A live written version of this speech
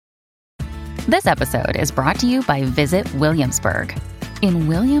This episode is brought to you by Visit Williamsburg. In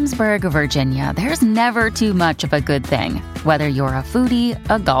Williamsburg, Virginia, there's never too much of a good thing. Whether you're a foodie,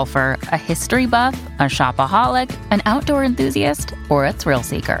 a golfer, a history buff, a shopaholic, an outdoor enthusiast, or a thrill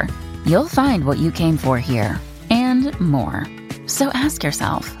seeker, you'll find what you came for here and more. So ask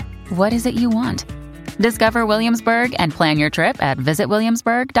yourself, what is it you want? Discover Williamsburg and plan your trip at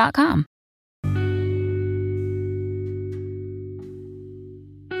visitwilliamsburg.com.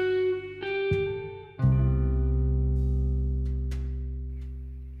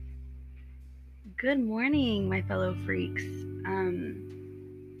 Good morning, my fellow freaks.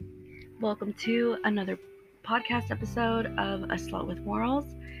 Welcome to another podcast episode of A Slut with Morals.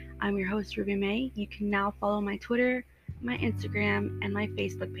 I'm your host, Ruby May. You can now follow my Twitter, my Instagram, and my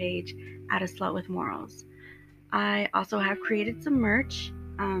Facebook page at A Slut with Morals. I also have created some merch,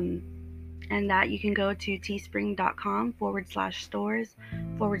 and that you can go to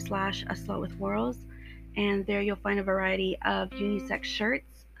teespring.com/stores/A Slut with Morals, and there you'll find a variety of unisex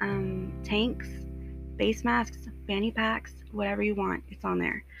shirts, tanks, face masks, fanny packs, whatever you want, it's on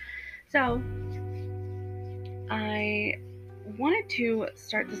there. So I wanted to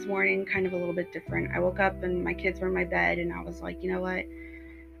start this morning kind of a little bit different. I woke up and my kids were in my bed and I was like, you know what?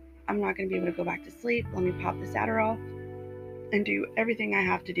 I'm not going to be able to go back to sleep. Let me pop this Adderall and do everything I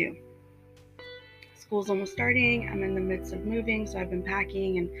have to do. School's almost starting. I'm in the midst of moving, so I've been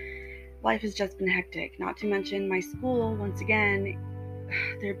packing and life has just been hectic. Not to mention my school, once again,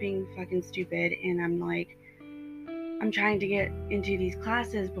 they're being fucking stupid, and I'm trying to get into these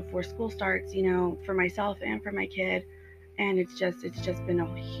classes before school starts, you know, for myself and for my kid, and it's just been a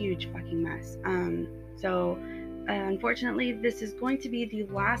huge fucking mess. Unfortunately, this is going to be the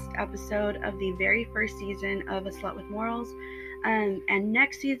last episode of the very first season of A Slut with Morals, and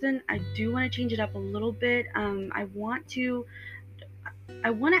next season I do want to change it up a little bit. I want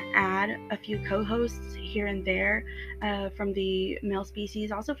to add a few co-hosts here and there from the male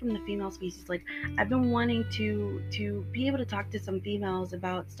species, also from the female species. Like, I've been wanting to be able to talk to some females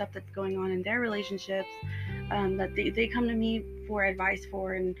about stuff that's going on in their relationships, that they come to me for advice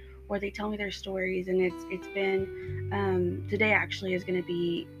for, or they tell me their stories, and it's been today actually is going to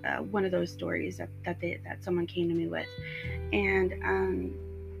be one of those stories that someone came to me with, and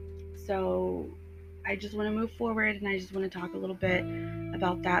so I just want to move forward, and I just want to talk a little bit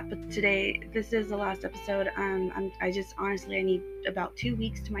about that. But today, this is the last episode. I need about 2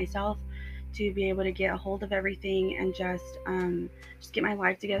 weeks to myself to be able to get a hold of everything and just get my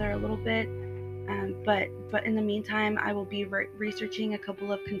life together a little bit. But in the meantime, I will be researching a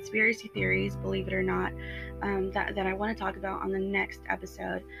couple of conspiracy theories, believe it or not, that I want to talk about on the next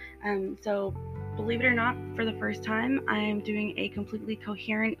episode. So believe it or not, for the first time, I am doing a completely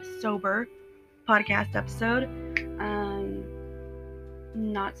coherent, sober podcast episode.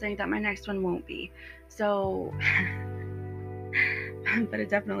 Not saying that my next one won't be, so but it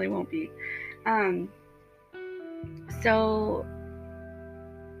definitely won't be. So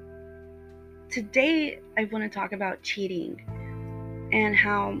today I want to talk about cheating and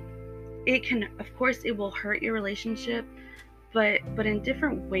how it can, of course, it will hurt your relationship, but in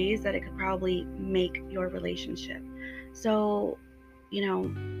different ways that it could probably make your relationship. So, you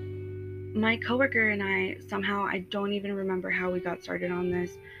know, my coworker and I, somehow, I don't even remember how we got started on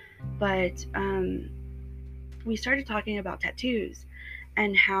this, but we started talking about tattoos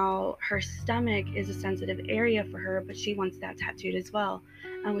and how her stomach is a sensitive area for her, but she wants that tattooed as well.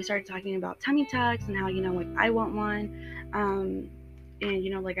 And we started talking about tummy tucks and how, you know, like, I want one, and,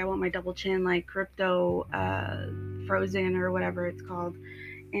 you know, like, I want my double chin, like Crypto Frozen or whatever it's called.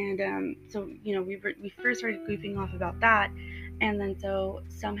 And so, you know, we first started goofing off about that. And then so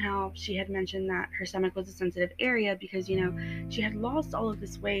somehow she had mentioned that her stomach was a sensitive area because, you know, she had lost all of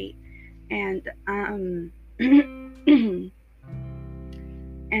this weight, and and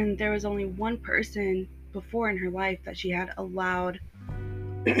there was only one person before in her life that she had allowed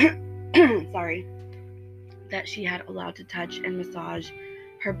that she had allowed to touch and massage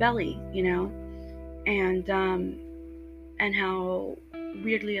her belly, you know, and how,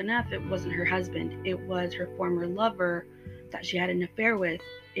 weirdly enough, it wasn't her husband, it was her former lover that she had an affair with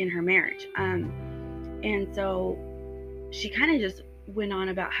in her marriage. And so she kind of just went on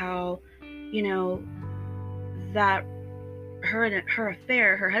about how, you know, that her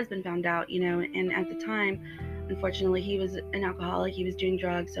affair, her husband found out, you know, and at the time, unfortunately, he was an alcoholic, he was doing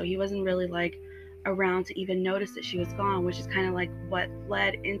drugs, so he wasn't really like around to even notice that she was gone, which is kind of like what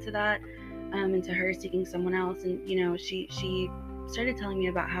led into that, into her seeking someone else. And, you know, she started telling me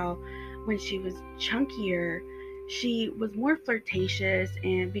about how when she was chunkier, she was more flirtatious,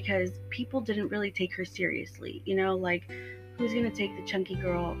 and because people didn't really take her seriously, you know, like, who's gonna take the chunky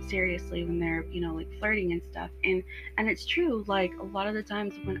girl seriously when they're, like flirting and stuff. And it's true, like a lot of the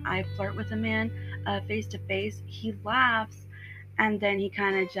times when I flirt with a man face to face, he laughs and then he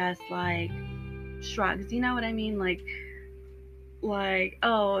kind of just like shrugs, you know what I mean? Like,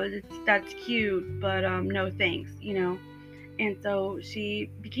 oh, that's cute, but no thanks, And so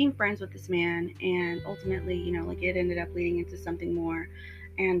she became friends with this man, and ultimately, like it ended up leading into something more.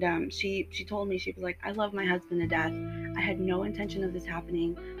 And she told me, she was like, I love my husband to death. I had no intention of this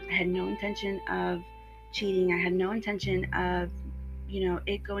happening. I had no intention of cheating. I had no intention of,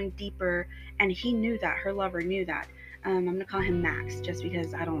 it going deeper. And he knew that. Her lover knew that. I'm gonna call him Max just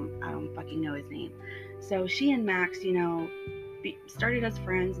because I don't fucking know his name. So she and Max, started as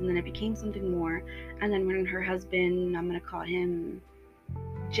friends, and then it became something more. And then when her husband, I'm gonna call him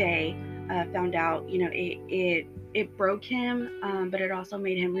Jay, found out, it broke him, but it also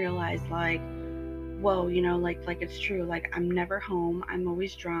made him realize, like, whoa, like it's true. Like, I'm never home. I'm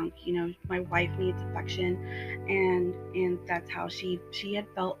always drunk. My wife needs affection, and that's how she had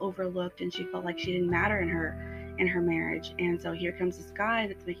felt overlooked, and she felt like she didn't matter in her marriage. And so here comes this guy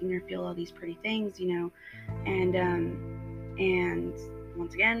that's making her feel all these pretty things, and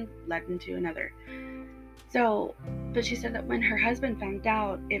once again led into another. So, but she said that when her husband found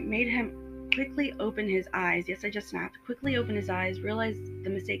out, it made him quickly open his eyes. Yes, I just snapped. Quickly open his eyes, realize the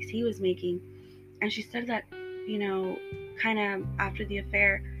mistakes he was making. And she said that, kind of after the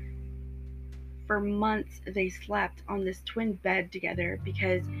affair, for months they slept on this twin bed together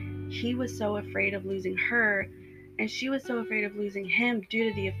because he was so afraid of losing her, and she was so afraid of losing him due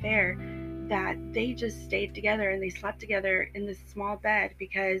to the affair, that they just stayed together and they slept together in this small bed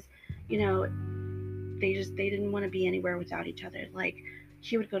because, they didn't want to be anywhere without each other. Like,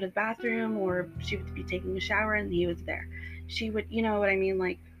 he would go to the bathroom, or she would be taking a shower and he was there. She would, you know what I mean?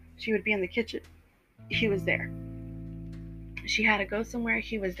 Like, she would be in the kitchen, he was there. She had to go somewhere,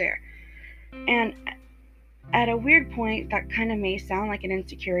 he was there. And at a weird point, that kind of may sound like an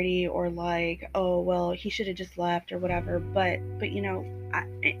insecurity, or like, oh well, he should have just left or whatever. But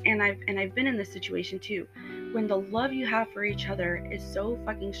I've been in this situation too, when the love you have for each other is so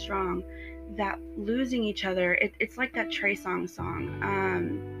fucking strong that losing each other, it's like that Trey Songz song,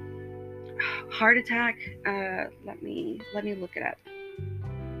 Heart Attack. Let me look it up,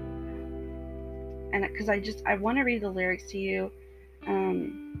 and because I want to read the lyrics to you.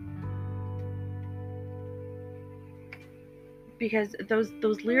 Because those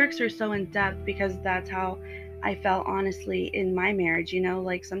lyrics are so in depth, because that's how I felt honestly in my marriage.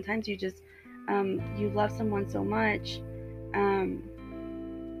 Like, sometimes you just you love someone so much.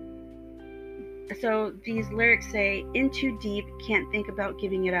 So these lyrics say, in too deep, can't think about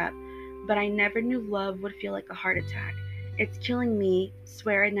giving it up, but I never knew love would feel like a heart attack. It's killing me,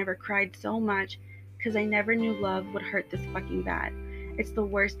 swear I never cried so much, cause I never knew love would hurt this fucking bad. It's the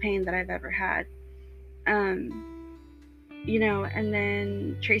worst pain that I've ever had. And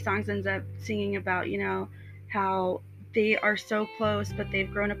then Trey Songz ends up singing about, how they are so close, but they've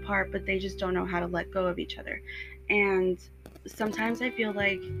grown apart, but they just don't know how to let go of each other. And sometimes I feel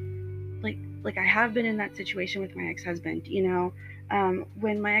like I have been in that situation with my ex-husband.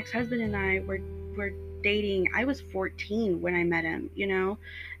 When my ex-husband and I were dating, I was 14 when I met him,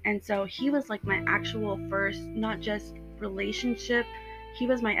 and so he was like my actual first, not just relationship, he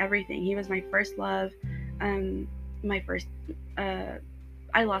was my everything. He was my first love. My first,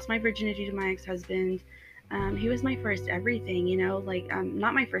 I lost my virginity to my ex-husband. He was my first everything,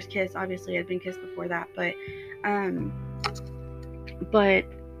 not my first kiss. Obviously, I'd been kissed before that, but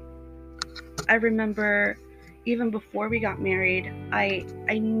I remember even before we got married, I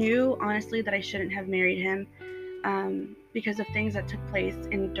knew honestly that I shouldn't have married him, because of things that took place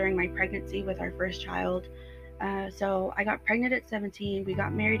during my pregnancy with our first child. So I got pregnant at 17. We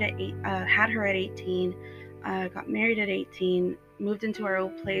got married at had her at 18. Got married at 18. Moved into our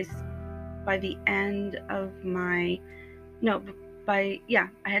old place by the end of I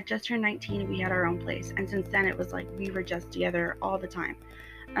had just turned 19. We had our own place, and since then it was like we were just together all the time.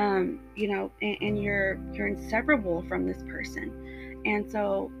 And you're inseparable from this person, and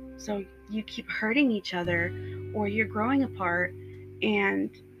so you keep hurting each other, or you're growing apart, and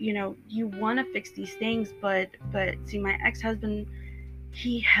you want to fix these things, but see, my ex-husband,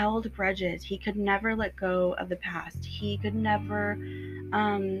 he held grudges. He could never let go of the past. He could never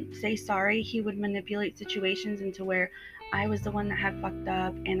say sorry. He would manipulate situations into where I was the one that had fucked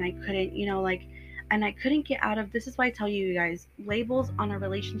up, and I couldn't, and I couldn't get out of. This is why I tell you guys, labels on a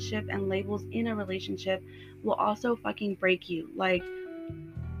relationship and labels in a relationship will also fucking break you. Like,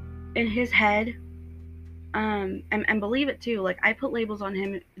 in his head, and believe it too, like, I put labels on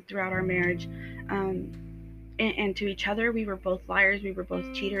him throughout our marriage, and to each other, we were both liars, we were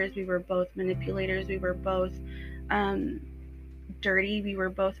both cheaters, we were both manipulators, we were both dirty, we were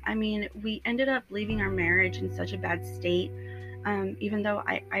both, I mean, we ended up leaving our marriage in such a bad state. Even though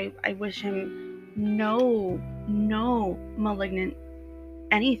I wish him no malignant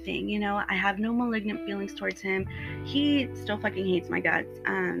anything, you know, I have no malignant feelings towards him. He still fucking hates my guts.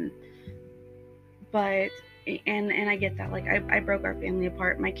 But and I get that, like, I broke our family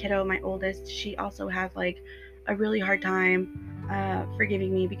apart. My kiddo, my oldest, she also had like a really hard time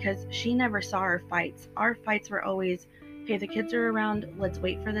forgiving me, because she never saw our fights. Our fights were always, okay, the kids are around, let's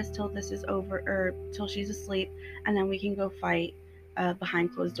wait for this till this is over, or till she's asleep, and then we can go fight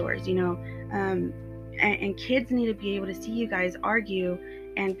behind closed doors, you know. And kids need to be able to see you guys argue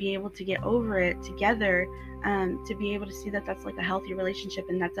and be able to get over it together, to be able to see that that's like a healthy relationship,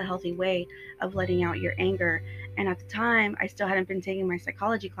 and that's a healthy way of letting out your anger. And at the time, I still hadn't been taking my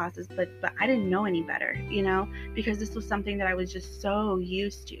psychology classes, but I didn't know any better, you know, because this was something that I was just so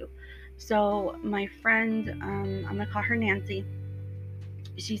used to. So my friend, I'm gonna call her Nancy.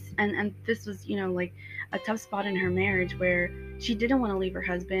 She's and this was, you know, like a tough spot in her marriage where she didn't want to leave her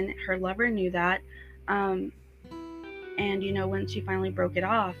husband. Her lover knew that. Um, and you know, when she finally broke it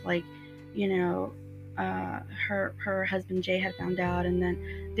off, like, you know, her husband Jay had found out, and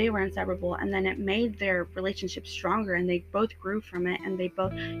then they were inseparable, and then it made their relationship stronger, and they both grew from it, and they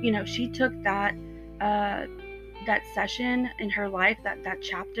both, you know, she took uh that session in her life, that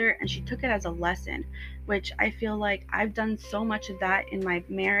chapter, and she took it as a lesson, which I feel like I've done so much of that in my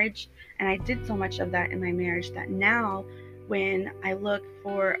marriage, and I did so much of that in my marriage, that now when I look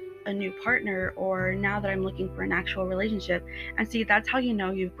for a new partner, or now that I'm looking for an actual relationship, and see, that's how you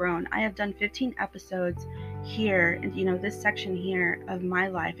know you've grown. I have done 15 episodes here, and you know, this section here of my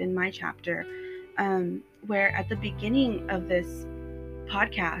life in my chapter, where at the beginning of this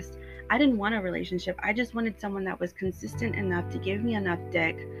podcast, I didn't want a relationship. I just wanted someone that was consistent enough to give me enough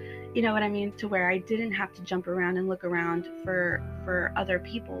dick, you know what I mean, to where I didn't have to jump around and look around for other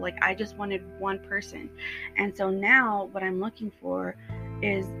people. Like, I just wanted one person. And so now what I'm looking for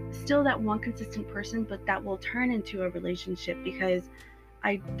is still that one consistent person, but that will turn into a relationship, because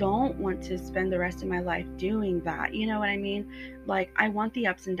I don't want to spend the rest of my life doing that. You know what I mean? Like, I want the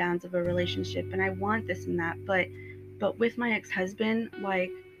ups and downs of a relationship, and I want this and that, but with my ex-husband,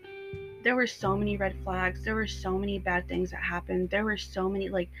 like, there were so many red flags, there were so many bad things that happened, there were so many,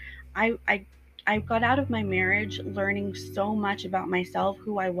 like, i i I got out of my marriage learning so much about myself,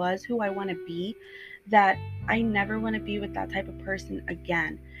 who I was, who I want to be, that I never want to be with that type of person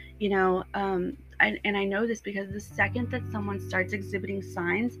again, you know. And I know this because the second that someone starts exhibiting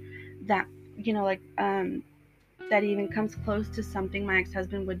signs that, you know, like, that even comes close to something my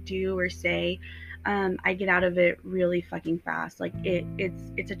ex-husband would do or say, I get out of it really fucking fast. Like,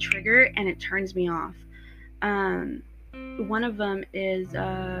 it's a trigger, and it turns me off. Um, One of them is,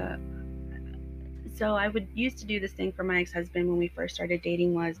 so I would used to do this thing for my ex-husband when we first started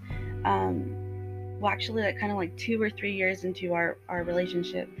dating, was, well, actually, like, kind of like 2 or 3 years into our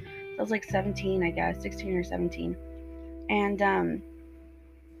relationship. So I was like 17, I guess, 16 or 17, and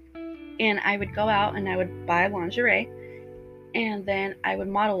and I would go out and I would buy lingerie, and then I would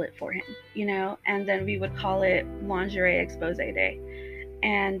model it for him, you know, and then we would call it lingerie expose day,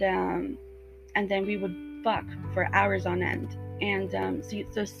 and then we would fuck for hours on end, and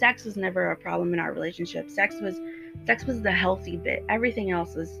so sex was never a problem in our relationship. Sex was the healthy bit. Everything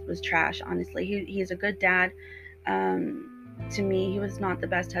else was trash. Honestly, he's a good dad. To me, he was not the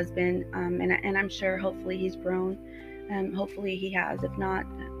best husband, and I'm sure, hopefully, he's grown. Hopefully he has. If not,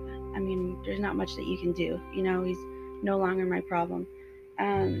 I mean, there's not much that you can do. You know, he's no longer my problem.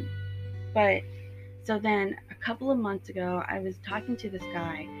 Um, but so then a couple of months ago, I was talking to this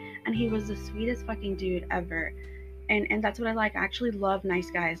guy, and he was the sweetest fucking dude ever. And that's what I like. I actually love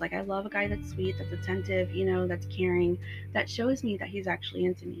nice guys. Like, I love a guy that's sweet, that's attentive, you know, that's caring, that shows me that he's actually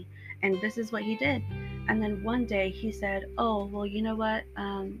into me. And this is what he did. And then one day he said, "Oh, well, you know what?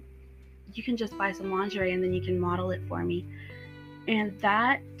 You can just buy some lingerie, and then you can model it for me." And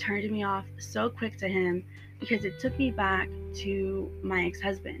that turned me off so quick to him, because it took me back to my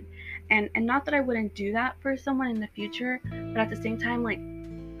ex-husband. And not that I wouldn't do that for someone in the future, but at the same time, like,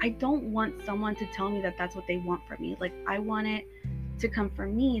 I don't want someone to tell me that that's what they want from me. Like, I want it to come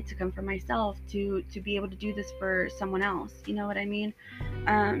from me, to come from myself, to be able to do this for someone else. You know what I mean?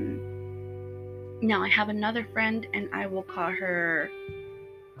 Now I have another friend, and I will call her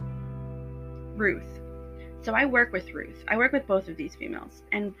Ruth. So I work with Ruth. I work with both of these females.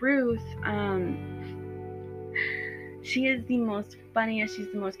 And Ruth, she is the most funniest,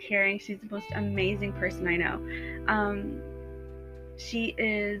 she's the most caring, she's the most amazing person I know. She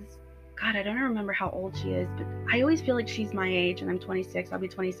is God, I don't remember how old she is, but I always feel like she's my age, and I'm 26. I'll be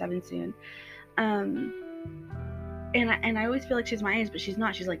 27 soon. And I always feel like she's my age, but she's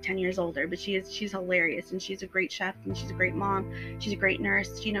not. She's like 10 years older, but she's hilarious, and she's a great chef, and she's a great mom. She's a great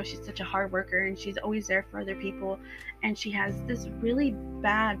nurse. You know, she's such a hard worker, and she's always there for other people. And she has this really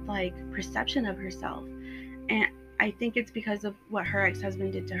bad, like, perception of herself. And I think it's because of what her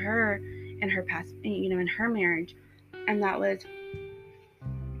ex-husband did to her in her past, you know, in her marriage. And that was,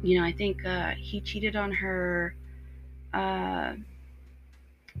 you know, I think he cheated on her a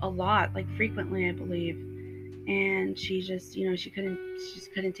lot, like frequently, I believe. And she just, you know, she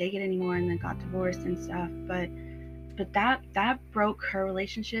just couldn't take it anymore, and then got divorced and stuff. But that broke her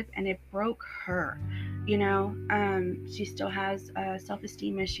relationship, and it broke her. You know, she still has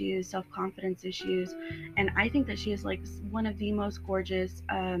self-esteem issues, self-confidence issues, and I think that she is like one of the most gorgeous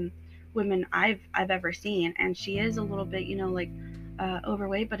women I've ever seen. And she is a little bit, you know, like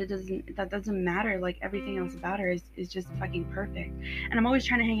overweight, but that doesn't matter. Like, everything else about her is just fucking perfect. And I'm always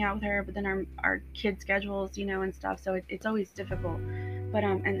trying to hang out with her, but then our kid schedules, you know, and stuff, so it's always difficult. But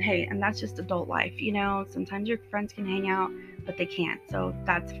and hey, and that's just adult life, you know. Sometimes your friends can hang out, but they can't, so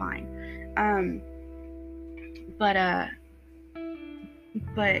that's fine. But at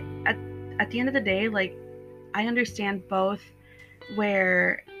the end of the day, like, I understand both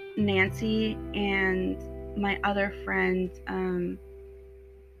where Nancy and my other friend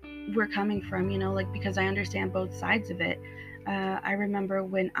were coming from, you know, like, because I understand both sides of it. I remember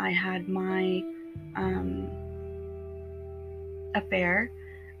when I had my affair,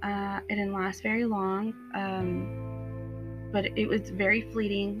 it didn't last very long, but it was very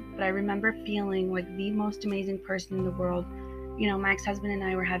fleeting. But I remember feeling like the most amazing person in the world. You know, my ex-husband and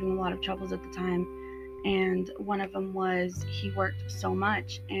I were having a lot of troubles at the time, and one of them was he worked so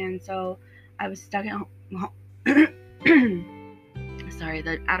much, and so I was stuck at home. Sorry,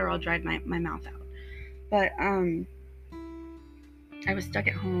 the Adderall dried my mouth out. But I was stuck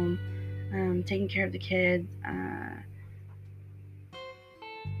at home, taking care of the kids.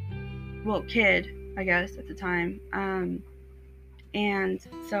 Kid, I guess, at the time. And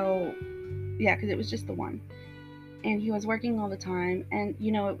so, yeah, because it was just the one. And he was working all the time. And,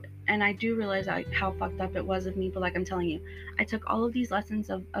 you know, and I do realize how fucked up it was of me. But like I'm telling you, I took all of these lessons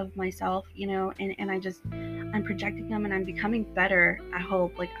of myself, you know, and I'm projecting them, and I'm becoming better, I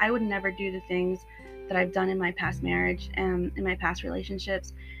hope. Like, I would never do the things that I've done in my past marriage and in my past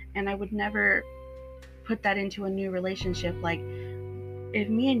relationships. And I would never put that into a new relationship. Like, if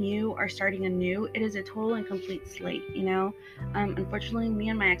me and you are starting anew, it is a total and complete slate, you know? Unfortunately, me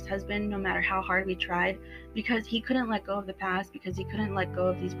and my ex-husband, no matter how hard we tried, because he couldn't let go of the past, because he couldn't let go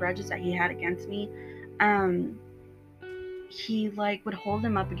of these grudges that he had against me, he, like, would hold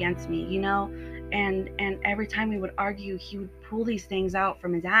them up against me, you know? And every time we would argue, he would pull these things out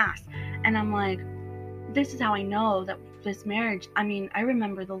from his ass. And I'm like, this is how I know that this marriage, I mean, I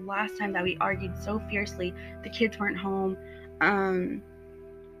remember the last time that we argued so fiercely, the kids weren't home,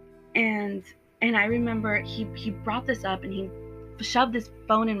 and I remember he brought this up, and he shoved this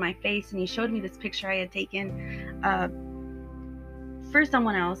phone in my face, and he showed me this picture I had taken for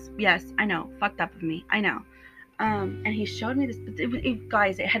someone else. Yes, I know, fucked up of me, I know. And he showed me this, but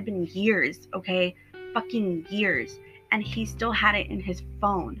guys, it had been years, okay, fucking years, and he still had it in his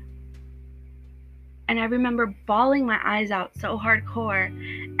phone. And I remember bawling my eyes out so hardcore,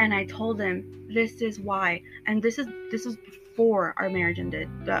 and I told him, this is why. And this was before our marriage ended,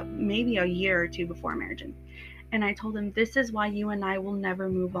 maybe a year or two before our marriage ended. And I told him, this is why you and I will never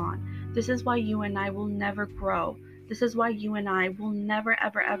move on. This is why you and I will never grow. This is why you and I will never,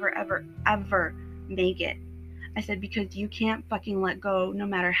 ever, ever, ever, ever make it. I said, because you can't fucking let go, no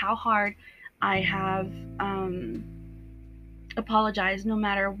matter how hard I have apologized, no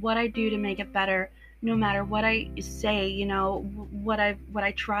matter what I do to make it better, no matter what I say, you know, what I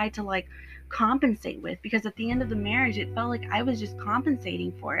try to, like, compensate with. Because at the end of the marriage, it felt like I was just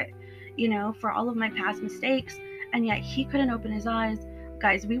compensating for it, you know, for all of my past mistakes. And yet he couldn't open his eyes.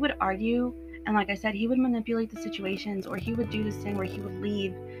 Guys, we would argue, and like I said, he would manipulate the situations, or he would do this thing where he would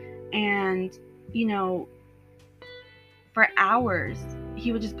leave, and, you know, for hours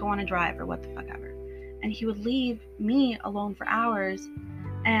he would just go on a drive or what the fuck ever, and he would leave me alone for hours,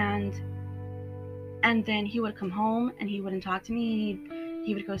 and then he would come home and he wouldn't talk to me.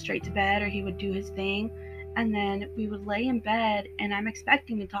 He would go straight to bed, or he would do his thing, and then we would lay in bed, and I'm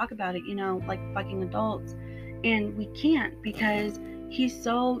expecting to talk about it, you know, like fucking adults, and we can't, because he's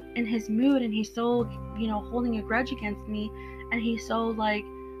so in his mood, and he's so, you know, holding a grudge against me, and he's so, like,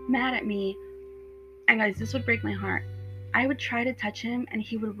 mad at me. And guys, this would break my heart. I would try to touch him, and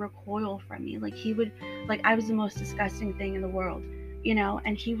he would recoil from me, like he would, like I was the most disgusting thing in the world.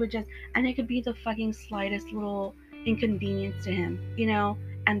 and he would just, and it could be the fucking slightest little inconvenience to him,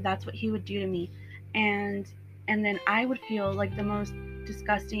 and that's what he would do to me. And then I would feel like the most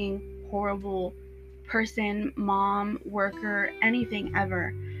disgusting, horrible person, mom, worker, anything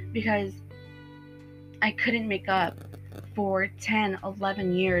ever, because I couldn't make up for 10,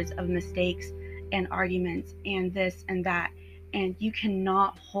 11 years of mistakes and arguments and this and that. And you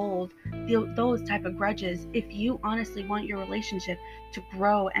cannot hold those type of grudges if you honestly want your relationship to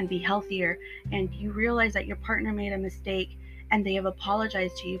grow and be healthier, and you realize that your partner made a mistake and they have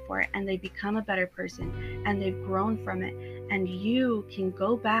apologized to you for it and they've become a better person and they've grown from it, and you can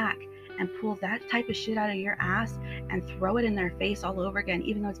go back and pull that type of shit out of your ass and throw it in their face all over again,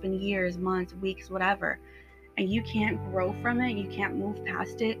 even though it's been years, months, weeks, whatever, and you can't grow from it, you can't move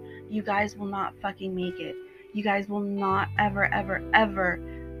past it, you guys will not fucking make it. You guys will not ever, ever, ever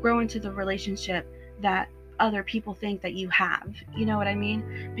grow into the relationship that other people think that you have. You know what I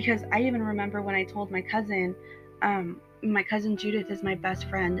mean? Because I even remember when I told my cousin Judith is my best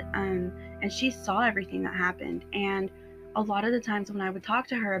friend, and she saw everything that happened. And a lot of the times when I would talk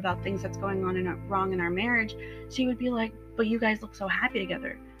to her about things that's going on wrong in our marriage, she would be like, but you guys look so happy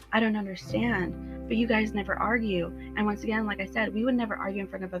together. I don't understand, but you guys never argue. And once again, like I said, we would never argue in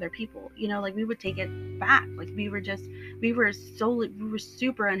front of other people. Like we would take it back. Like we were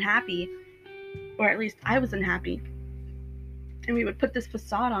super unhappy, or at least I was unhappy. And we would put this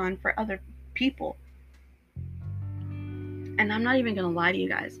facade on for other people. And I'm not even going to lie to you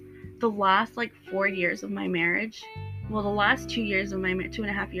guys. The last 4 years of my marriage, well, the last 2 years of my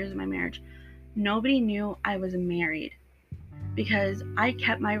 2.5 years of my marriage, nobody knew I was married, because I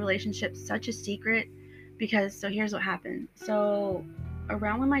kept my relationship such a secret. Because, so here's what happened. So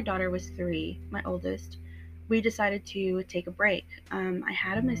around when my daughter was 3, my oldest, we decided to take a break. I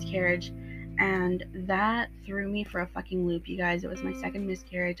had a miscarriage, and that threw me for a fucking loop, you guys. It was my second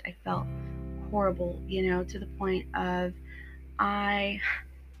miscarriage. I felt horrible, to the point of I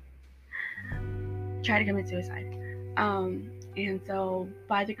tried to commit suicide. And so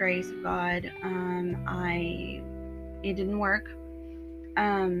by the grace of God, it didn't work.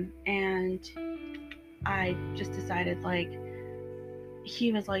 And I just decided,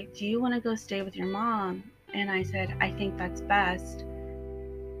 he was like, do you want to go stay with your mom? And I said, I think that's best.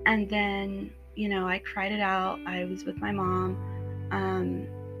 And then, I cried it out. I was with my mom.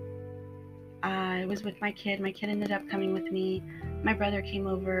 I was with my kid. My kid ended up coming with me. My brother came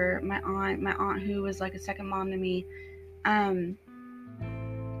over. My aunt who was like a second mom to me. And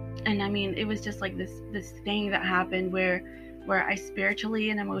I mean, it was just like this thing that happened where I spiritually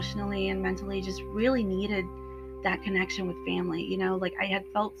and emotionally and mentally just really needed that connection with family. I had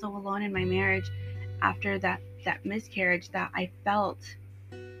felt so alone in my marriage after that miscarriage, that I felt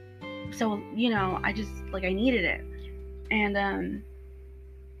so, I just I needed it.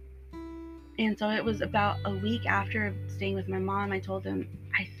 And so it was about a week after staying with my mom, I told him,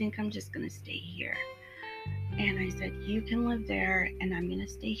 I think I'm just gonna stay here. And I said, you can live there and I'm gonna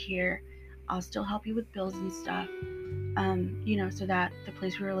stay here. I'll still help you with bills and stuff. So that the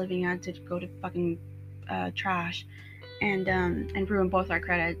place we were living at did go to fucking trash and ruin both our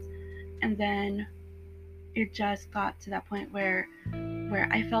credits. And then it just got to that point where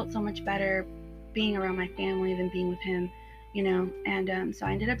I felt so much better being around my family than being with him, and so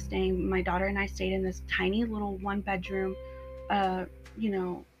I ended up staying. My daughter and I stayed in this tiny little 1-bedroom, and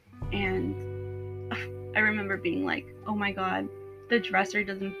I remember being like, oh my God, the dresser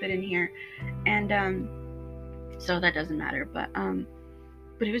doesn't fit in here. And so that doesn't matter, but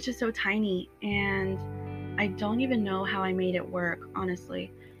it was just so tiny, and I don't even know how I made it work,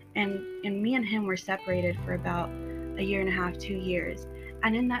 honestly. And me and him were separated for about 1.5 years, 2 years.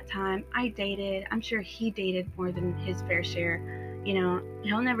 And in that time, I dated. I'm sure he dated more than his fair share.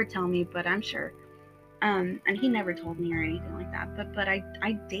 He'll never tell me, but I'm sure. And he never told me or anything like that. But I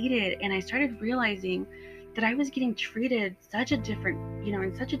dated, and I started realizing that I was getting treated such a different,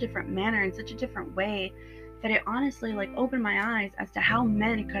 in such a different manner, in such a different way, that it honestly opened my eyes as to how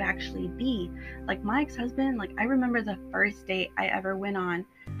men could actually be. My ex-husband, I remember the first date I ever went on,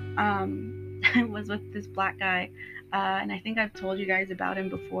 was with this black guy. And I think I've told you guys about him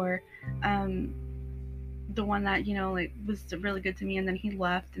before. The one that, was really good to me, and then he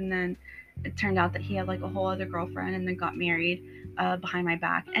left, and then it turned out that he had a whole other girlfriend and then got married behind my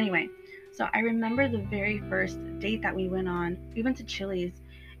back. Anyway, so I remember the very first date that we went on. We went to Chili's,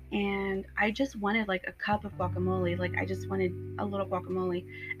 and I just wanted a cup of guacamole. I just wanted a little guacamole,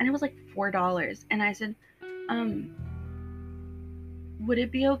 and it was $4. And I said, would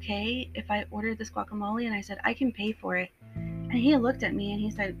it be okay if I ordered this guacamole? And I said, I can pay for it. And he looked at me and he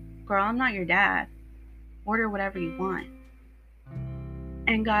said, girl, I'm not your dad. Order whatever you want.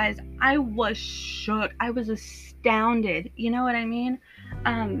 And guys, I was shook. I was astounded. You know what I mean?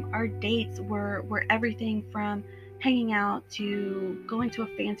 Our dates were everything from hanging out to going to a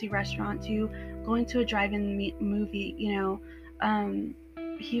fancy restaurant to going to a drive-in movie.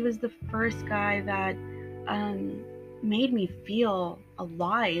 He was the first guy that made me feel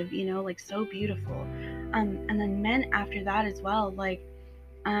alive. Like so beautiful. And then men after that as well, like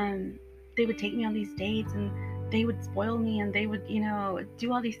they would take me on these dates and they would spoil me and they would,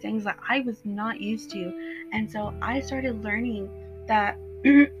 do all these things that I was not used to. And so I started learning that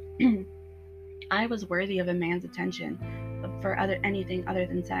I was worthy of a man's attention for anything other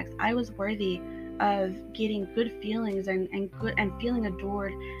than sex. I was worthy of getting good feelings and feeling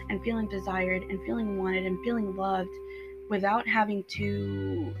adored and feeling desired and feeling wanted and feeling loved without having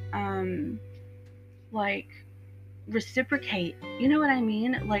to like reciprocate. You know what I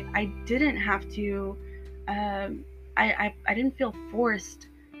mean? Like I didn't have to I didn't feel forced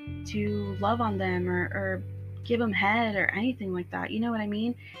to love on them or give them head or anything like that. You know what I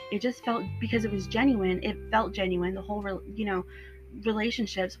mean? It just felt, because it was genuine, it felt genuine. The whole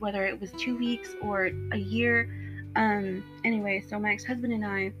relationships, whether it was 2 weeks or a year. Anyway, so my ex-husband and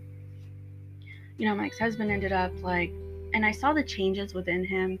I, my ex-husband ended up like, and I saw the changes within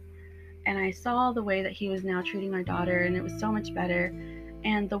him, and I saw the way that he was now treating our daughter, and it was so much better.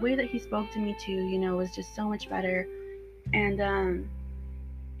 And the way that he spoke to me too, was just so much better. And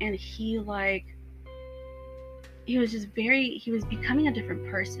he he was becoming a different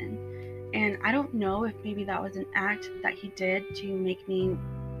person. And I don't know if maybe that was an act that he did to make me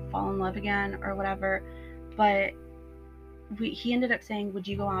fall in love again or whatever, but he ended up saying, would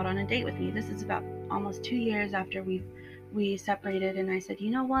you go out on a date with me? This is about almost 2 years after we separated. And I said,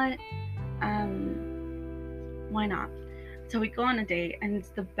 you know what? Why not? So we go on a date, and it's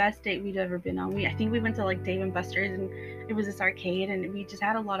the best date we'd ever been on. I think we went to like Dave & Buster's, and it was this arcade, and we just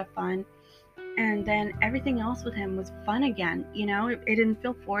had a lot of fun. And then everything else with him was fun again. It didn't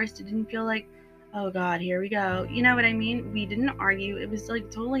feel forced. It didn't feel like, oh God, here we go. You know what I mean? We didn't argue. It was like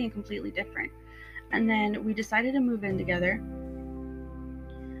totally and completely different. And then we decided to move in together.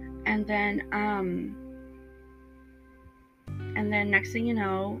 And then next thing you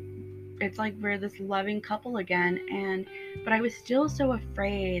know, it's like we're this loving couple again. But I was still so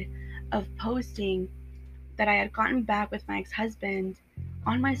afraid of posting that I had gotten back with my ex-husband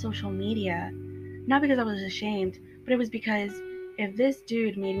on my social media. Not because I was ashamed, but it was because if this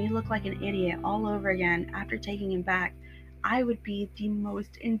dude made me look like an idiot all over again after taking him back, I would be the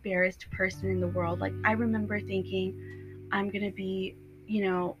most embarrassed person in the world. Like, I remember thinking, I'm gonna be,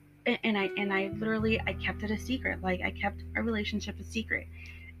 and I literally, I kept it a secret. Like, I kept our relationship a secret.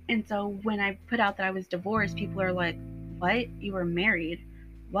 And so when I put out that I was divorced, people are like, what? You were married?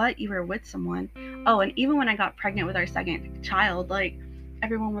 What? You were with someone? Oh, and even when I got pregnant with our second child, like,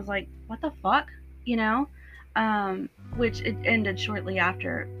 everyone was like, what the fuck? Which it ended shortly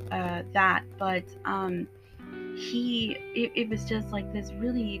after that. But it was just like this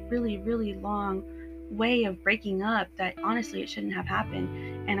really, really, really long way of breaking up that honestly it shouldn't have happened.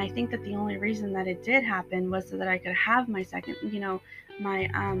 And I think that the only reason that it did happen was so that I could have my second,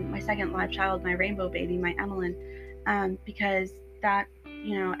 my second live child, my rainbow baby, my Emmeline, because that,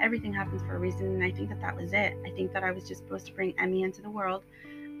 everything happens for a reason. And I think that that was it. I think that I was just supposed to bring Emmy into the world,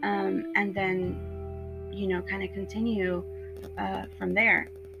 and then, kind of continue from there.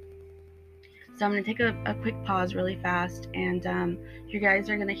 So I'm going to take a quick pause really fast, and you guys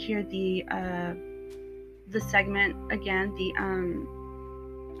are going to hear the segment again,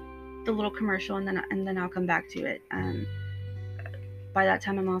 the little commercial, and then I'll come back to it. By that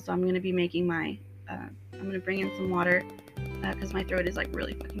time, I'm going to be making I'm going to bring in some water because my throat is like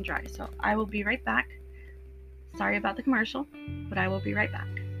really fucking dry. So I will be right back. Sorry about the commercial, but I will be right back.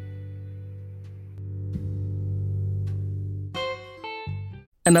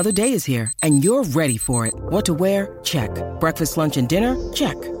 Another day is here, and you're ready for it. What to wear? Check. Breakfast, lunch, and dinner?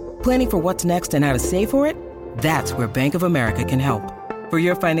 Check. Planning for what's next and how to save for it? That's where Bank of America can help. For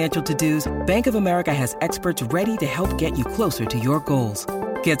your financial to-dos, Bank of America has experts ready to help get you closer to your goals.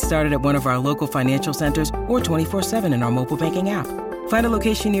 Get started at one of our local financial centers or 24/7 in our mobile banking app. Find a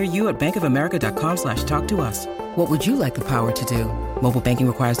location near you at bankofamerica.com/talktous. What would you like the power to do? Mobile banking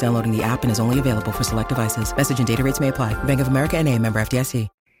requires downloading the app and is only available for select devices. Message and data rates may apply. Bank of America NA, member FDIC.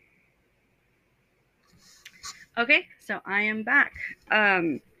 Okay, so I am back.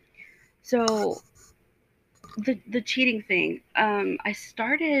 So the cheating thing. I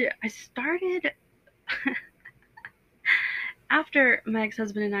started after my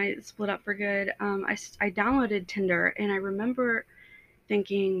ex-husband and I split up for good. I downloaded Tinder, and I remember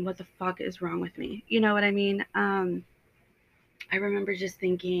thinking, what the fuck is wrong with me? You know what I mean? I remember just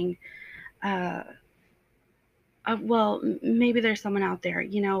thinking, uh, well, maybe there's someone out there.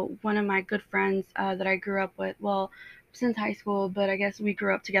 One of my good friends that I grew up with, well, since high school, but I guess we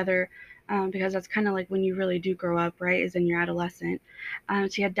grew up together because that's kind of like when you really do grow up, right? Is in your adolescent.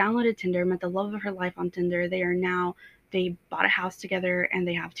 She had downloaded Tinder, met the love of her life on Tinder. They bought a house together and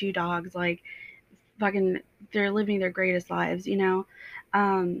they have two dogs. Like, fucking, they're living their greatest lives.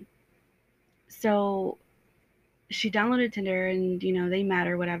 Um, so she downloaded Tinder and, they met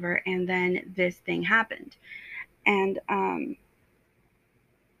or whatever. And then this thing happened. And,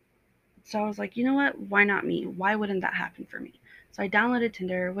 so I was like, you know what? Why not me? Why wouldn't that happen for me? So I downloaded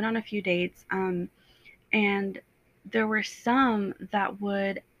Tinder, went on a few dates, and there were some that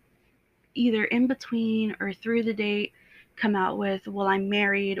would either in between or through the date come out with, well, I'm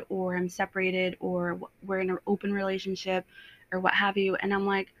married or I'm separated or we're in an open relationship or what have you. And I'm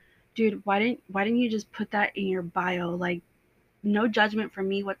like, dude, why didn't you just put that in your bio? Like, no judgment from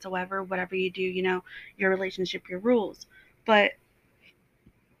me whatsoever. Whatever you do, your relationship, your rules. But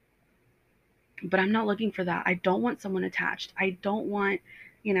I'm not looking for that. I don't want someone attached. I don't want,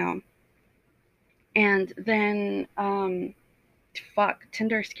 you know. And then, fuck,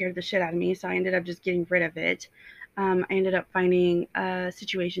 Tinder scared the shit out of me, so I ended up just getting rid of it. I ended up finding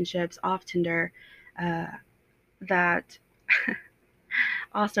situationships off Tinder uh, that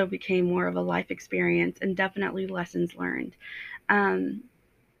also became more of a life experience and definitely lessons learned. Um,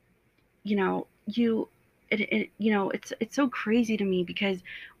 you know, you it's so crazy to me because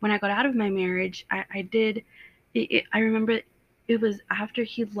when I got out of my marriage, I did I remember it was after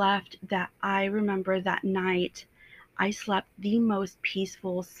he left that I remember that night I slept the most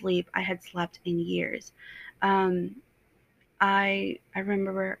peaceful sleep I had slept in years. Um, I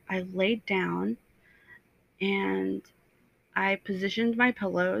remember I laid down and I positioned my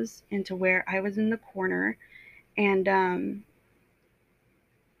pillows into where I was in the corner and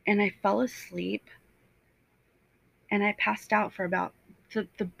I fell asleep and I passed out for about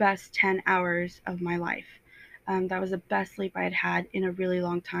the best 10 hours of my life. That was the best sleep I had had in a really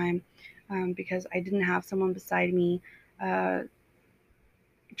long time because I didn't have someone beside me uh,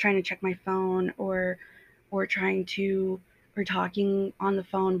 trying to check my phone or trying to or talking on the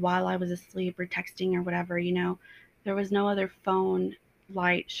phone while I was asleep or texting or whatever. There was no other phone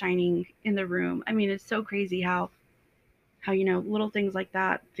light shining in the room. I mean, it's so crazy how little things like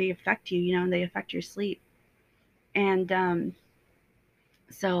that, they affect you, and they affect your sleep. And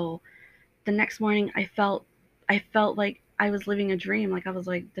so the next morning I felt like I was living a dream. Like I was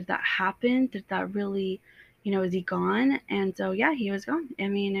like, did that happen? Did that really, is he gone? And so yeah, he was gone. I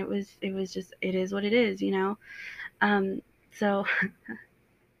mean, it was just, it is what it is. Um so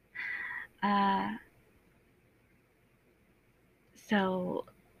uh so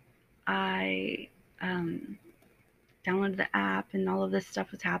I downloaded the app and all of this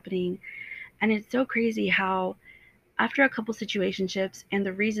stuff was happening. And it's so crazy how after a couple situationships and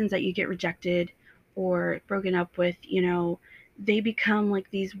the reasons that you get rejected or broken up with, they become like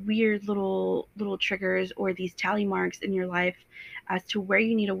these weird little triggers or these tally marks in your life as to where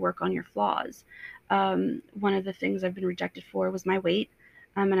you need to work on your flaws. One of the things I've been rejected for was my weight,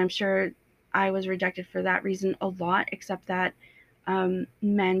 and I'm sure I was rejected for that reason a lot, except that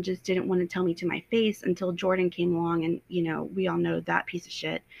men just didn't want to tell me to my face until Jordan came along, and we all know that piece of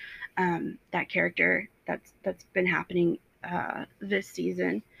shit, that character that's been happening this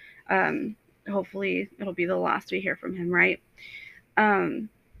season. Um, Hopefully, it'll be the last we hear from him, right? Um,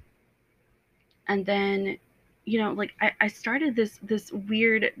 and then, like I started this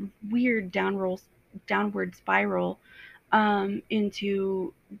weird downward spiral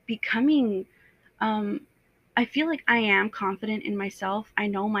into becoming. Um, I feel like I am confident in myself. I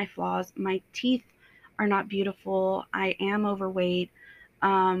know my flaws. My teeth are not beautiful. I am overweight.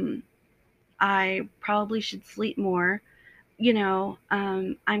 Um, I probably should sleep more.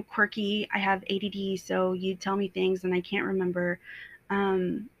 I'm quirky. I have ADD, so you tell me things and I can't remember.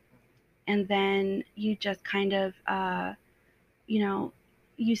 Um, and then you just kind of, you know,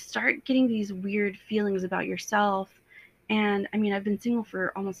 you start getting these weird feelings about yourself. And I mean, I've been single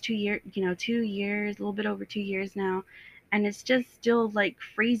for almost 2 years, 2 years, a little bit over 2 years now. And it's just still like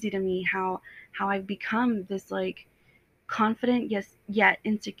crazy to me how I've become this like confident, yes, yet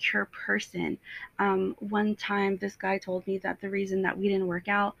insecure person. One time, this guy told me that the reason that we didn't work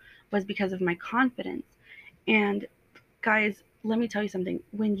out was because of my confidence. And guys, let me tell you something.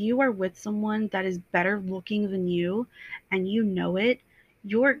 When you are with someone that is better looking than you, and you know it,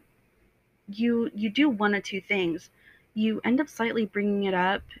 you're you do one of two things. You end up slightly bringing it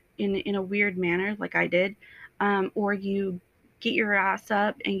up in a weird manner, like I did, or you get your ass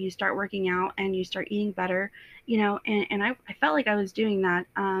up and you start working out and you start eating better, you know, and I felt like I was doing that.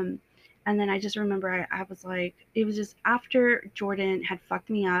 And then I just remember I was like, it was just after Jordan had fucked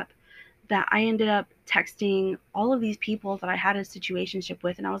me up that I ended up texting all of these people that I had a situationship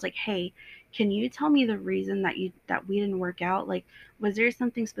with, and I was like, "Hey, can you tell me the reason that we didn't work out? Like, was there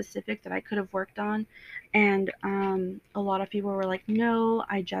something specific that I could have worked on?" And a lot of people were like, "No,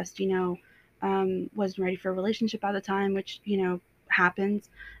 I just, wasn't ready for a relationship at the time," which happens.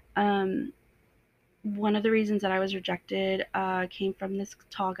 Um, One of the reasons that I was rejected came from this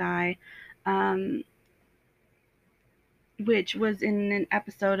tall guy. Um, which was in an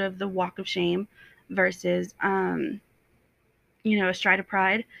episode of The Walk of Shame versus A Stride of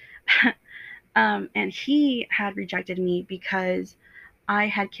Pride. And he had rejected me because I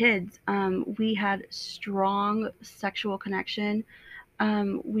had kids. We had strong sexual connection.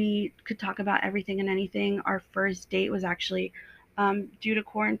 We could talk about everything and anything. Our first date was actually due to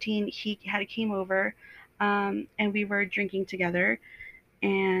quarantine. He had came over, and we were drinking together,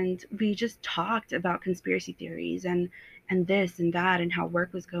 and we just talked about conspiracy theories and this and that and how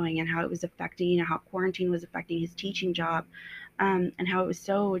work was going and how it was affecting, how quarantine was affecting his teaching job, and how it was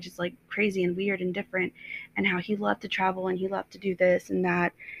so just like crazy and weird and different, and how he loved to travel and he loved to do this and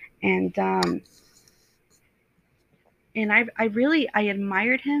that, and I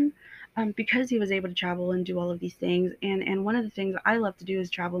admired him, because he was able to travel and do all of these things, and one of the things I love to do is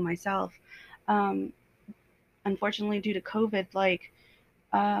travel myself. Um, Unfortunately, due to COVID, like,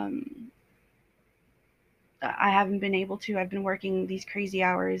 um, I haven't been able to. I've been working these crazy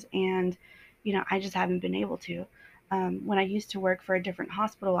hours, and I just haven't been able to. When I used to work for a different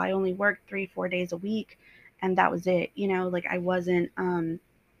hospital, I only worked 3-4 days a week, and that was it. Like I wasn't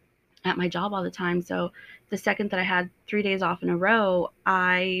at my job all the time. So the second that I had 3 days off in a row,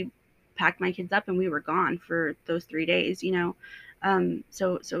 I packed my kids up and we were gone for those 3 days.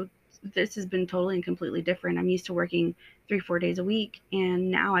 So this has been totally and completely different. I'm used to working 3-4 days a week,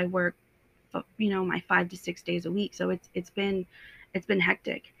 and now I work my 5 to 6 days a week. So it's been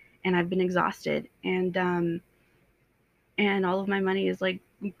hectic, and I've been exhausted, and all of my money is like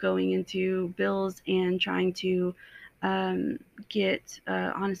going into bills and trying to um, get.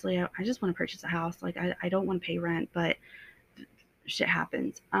 Honestly, I just want to purchase a house. Like I don't want to pay rent, but shit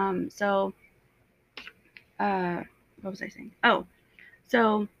happens. Uh, what was I saying? Oh,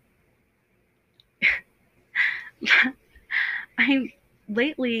 so I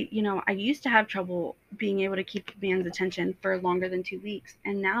lately, I used to have trouble being able to keep a man's attention for longer than 2 weeks,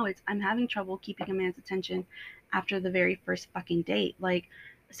 and now I'm having trouble keeping a man's attention after the very first fucking date. Like,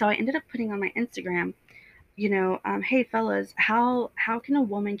 so I ended up putting on my Instagram, hey fellas, how can a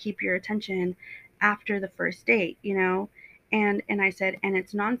woman keep your attention after the first date? And I said, and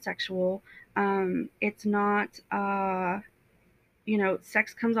it's non-sexual. It's not,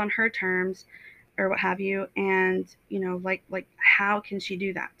 sex comes on her terms or what have you, and like how can she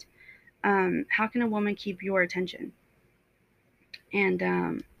do that? How can a woman keep your attention?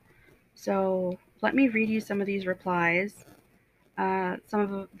 And so let me read you some of these replies. Some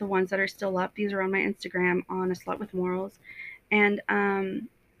of the ones that are still up, these are on my Instagram on A Slut with Morals. And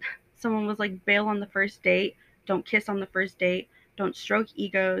someone was like, bail on the first date, don't kiss on the first date, don't stroke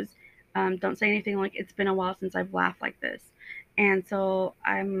egos, don't say anything like it's been a while since I've laughed like this. And so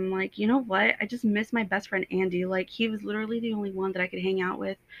I'm like, you know what? I just miss my best friend Andy. Like, he was literally the only one that I could hang out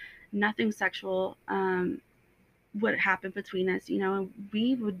with. Nothing sexual would happen between us, and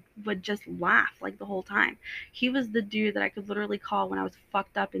we would just laugh like the whole time. He was the dude that I could literally call when I was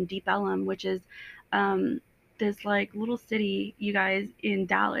fucked up in Deep Ellum, which is um this like little city, you guys, in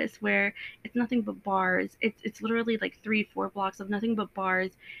Dallas, where it's nothing but bars. It's literally like 3-4 blocks of nothing but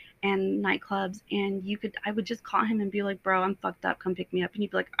bars and nightclubs, and I would just call him and be like, bro, I'm fucked up, come pick me up, and he'd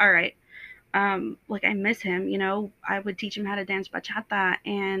be like, all right. Like, I miss him. I would teach him how to dance bachata,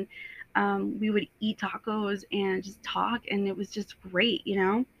 and we would eat tacos and just talk, and it was just great.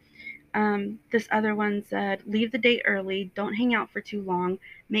 This other one said, leave the date early, don't hang out for too long,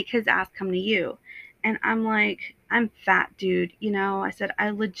 make his ass come to you. And I'm like, I'm fat, dude. I said, I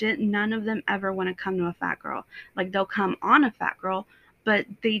legit, none of them ever want to come to a fat girl. Like, they'll come on a fat girl, but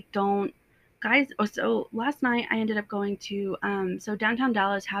they don't. Guys, oh, so last night I ended up going to, so downtown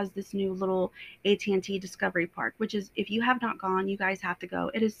Dallas has this new little AT&T Discovery Park, which is, if you have not gone, you guys have to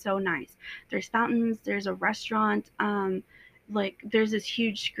go. It is so nice. There's fountains, there's a restaurant, like there's this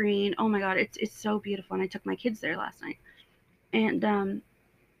huge screen. Oh my god, it's so beautiful. And I took my kids there last night, and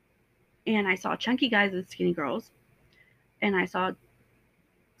I saw chunky guys with skinny girls, and I saw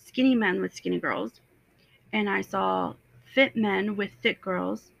skinny men with skinny girls, and I saw fit men with thick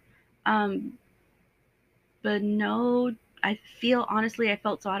girls, um, but no I feel, honestly, I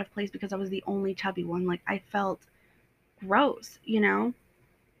felt so out of place because I was the only chubby one. Like, I felt gross, you know?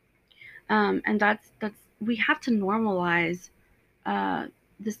 And that's we have to normalize uh,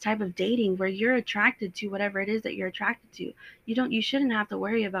 this type of dating where you're attracted to whatever it is that you're attracted to. You shouldn't have to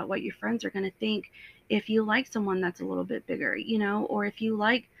worry about what your friends are going to think if you like someone that's a little bit bigger, you know, or if you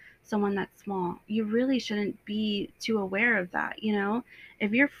like someone that's small. You really shouldn't be too aware of that, you know.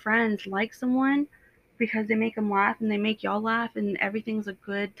 If your friends like someone because they make them laugh and they make y'all laugh and everything's a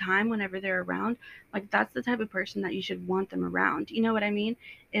good time whenever they're around, like that's the type of person that you should want them around. You know what I mean?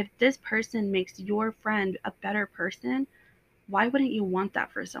 If this person makes your friend a better person, why wouldn't you want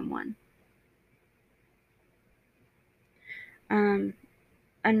that for someone? Um,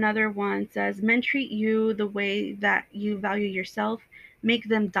 Another one says, men treat you the way that you value yourself, make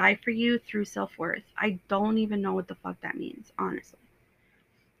them die for you through self worth. I don't even know what the fuck that means, honestly.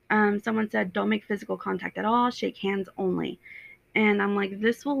 Someone said, don't make physical contact at all, shake hands only. And I'm like,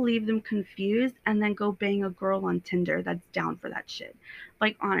 this will leave them confused and then go bang a girl on Tinder that's down for that shit.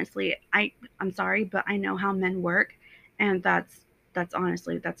 Like honestly, I'm sorry, but I know how men work, and that's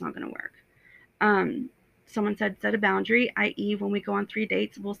honestly that's not gonna work. Um, Someone said set a boundary, i.e., when we go on 3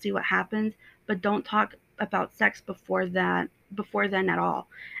 dates, we'll see what happens, but don't talk about sex before then at all.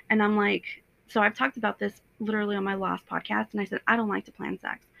 And I'm like, so I've talked about this literally on my last podcast, and I said I don't like to plan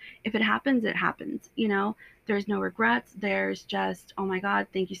sex. If it happens, it happens. You know, there's no regrets. There's just, oh my God,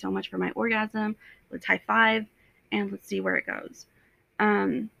 thank you so much for my orgasm. Let's high five and let's see where it goes.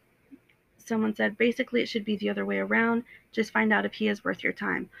 Um, Someone said basically it should be the other way around. Just find out if he is worth your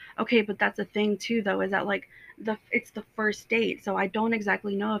time. Okay, but that's a thing too, though, is that like it's the first date, so I don't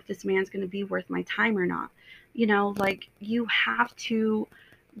exactly know if this man's going to be worth my time or not. You know, like you have to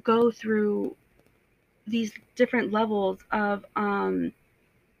go through these different levels of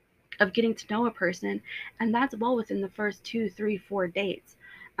getting to know a person, and that's well within the first 2, 3, 4 dates.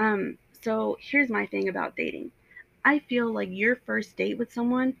 So here's my thing about dating. I feel like your first date with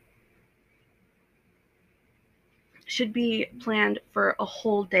someone should be planned for a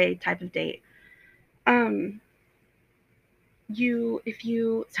whole day type of date. Um, if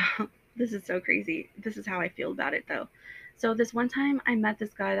you, so, this is so crazy. This is how I feel about it though. So this one time I met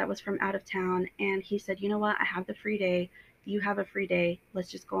this guy that was from out of town, and he said, you know what? I have the free day. You have a free day.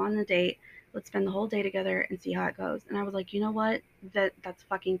 Let's just go on a date. Let's spend the whole day together and see how it goes. And I was like, you know what? That's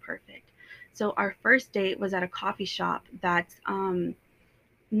fucking perfect. So our first date was at a coffee shop that's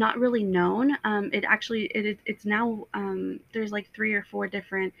not really known. It's now there's like 3 or 4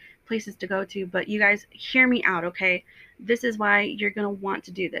 different places to go to, but you guys hear me out, okay? This is why you're gonna want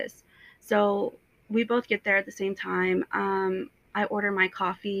to do this. So we both get there at the same time. I order my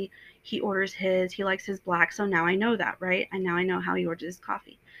coffee, he orders his. He likes his black, so now I know that, right? And now I know how he orders his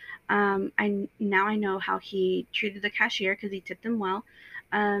coffee. I know how he treated the cashier because he tipped him well,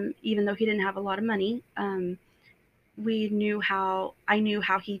 even though he didn't have a lot of money. I knew how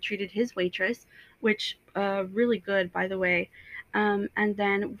he treated his waitress, which really good, by the way. And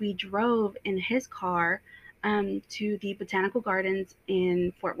then we drove in his car to the botanical gardens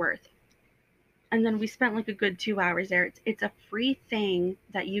in Fort Worth, and then we spent like a good 2 hours there. It's a free thing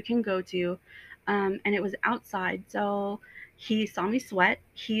that you can go to, and it was outside. So he saw me sweat.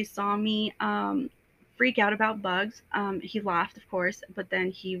 He saw me freak out about bugs. He laughed, of course, but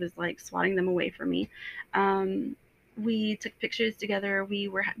then he was like swatting them away from me. We took pictures together. We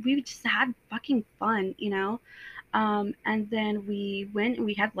just had fucking fun, you know. And then we went and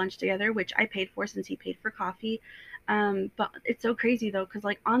we had lunch together, which I paid for since he paid for coffee. But it's so crazy though, because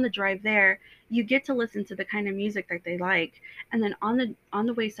like on the drive there, you get to listen to the kind of music that they like, and then on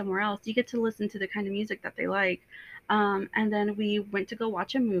the way somewhere else, you get to listen to the kind of music that they like. And then we went to go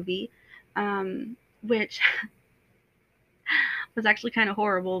watch a movie, which was actually kind of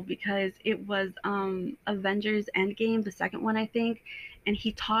horrible because it was Avengers Endgame, the second one, I think, and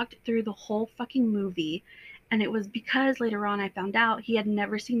he talked through the whole fucking movie, and it was because later on I found out he had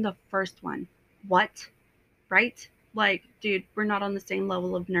never seen the first one. What? Right? Like, dude, we're not on the same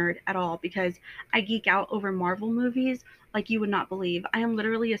level of nerd at all because I geek out over Marvel movies like you would not believe. I am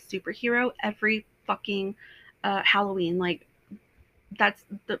literally a superhero every fucking Halloween. Like, that's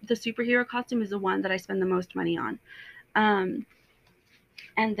the superhero costume is the one that I spend the most money on. Um,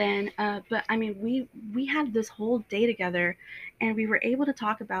 and then but I mean we had this whole day together, and we were able to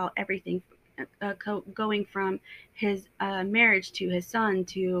talk about everything, going from his marriage to his son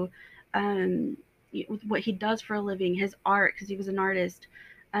to um, what he does for a living, his art because he was an artist,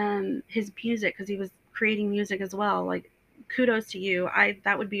 his music because he was creating music as well. Like, kudos to you. I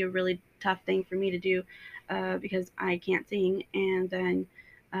That would be a really tough thing for me to do because I can't sing. And then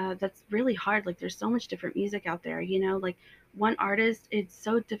that's really hard. Like, there's so much different music out there, you know, like one artist, it's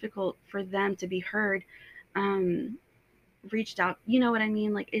so difficult for them to be heard, um, reached out, you know what I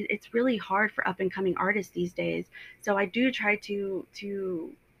mean? Like, it's really hard for up and coming artists these days. So I do try to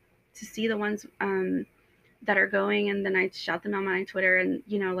see the ones that are going, and then I shout them out on my Twitter, and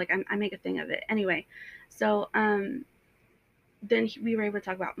you know, like I make a thing of it anyway. So then we were able to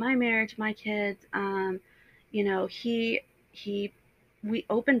talk about my marriage, my kids. You know, he we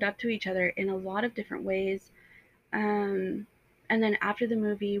opened up to each other in a lot of different ways. Um, and then after the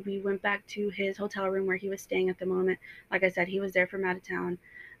movie, we went back to his hotel room where he was staying at the moment. Like I said, he was there from out of town.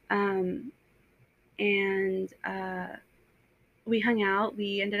 Um, and we hung out.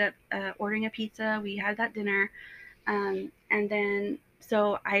 We ended up ordering a pizza. We had that dinner. And then,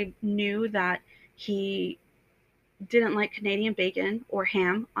 so I knew that he didn't like Canadian bacon or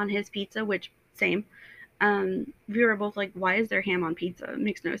ham on his pizza, which, same. We were both like, why is there ham on pizza? It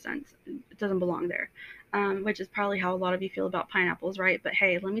makes no sense. It doesn't belong there. Which is probably how a lot of you feel about pineapples, right? But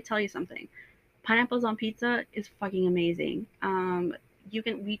hey, let me tell you something. Pineapples on pizza is fucking amazing.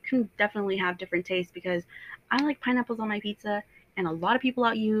 We can definitely have different tastes, because I like pineapples on my pizza, and a lot of people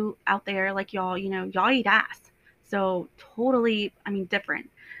out there, like y'all, you know, y'all eat ass. So totally, I mean, different.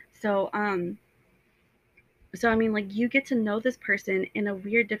 So I mean, like, you get to know this person in a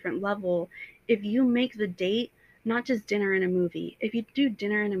weird different level if you make the date not just dinner and a movie. If you do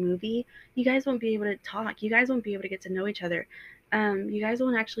dinner and a movie, you guys won't be able to talk. You guys won't be able to get to know each other. You guys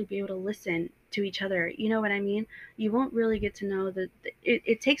won't actually be able to listen to each other. You know what I mean? You won't really get to know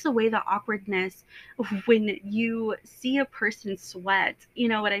it takes away the awkwardness when you see a person sweat. You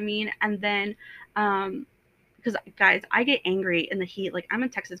know what I mean? And then, because guys, I get angry in the heat. Like, I'm a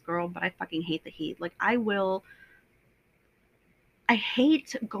Texas girl, but I fucking hate the heat. Like, I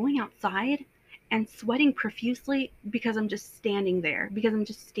hate going outside and sweating profusely because I'm just standing there, because I'm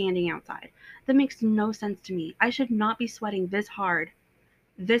just standing outside. That makes no sense to me. I should not be sweating this hard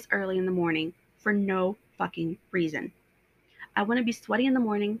this early in the morning for no fucking reason. I want to be sweaty in the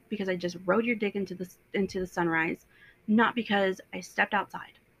morning because I just rode your dick into the sunrise, not because I stepped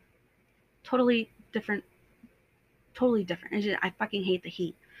outside. Totally different. Totally different. I fucking hate the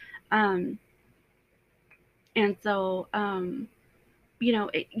heat. Um, and so you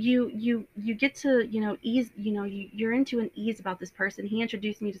know, you get to, you know, ease, you know, you're into an ease about this person. He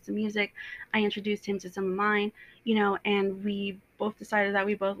introduced me to some music, I introduced him to some of mine, you know, and we both decided that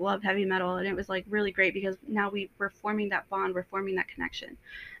we both love heavy metal, and it was like really great because now we're forming that bond, we're forming that connection.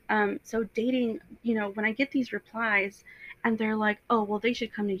 So dating, you know, when I get these replies and they're like, oh well, they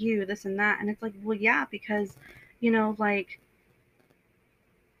should come to you, this and that, and it's like, well, yeah, because, you know, like,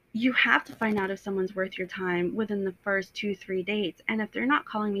 you have to find out if someone's worth your time within the first 2, 3 dates. And if they're not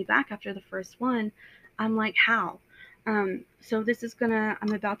calling me back after the first one, I'm like, how? So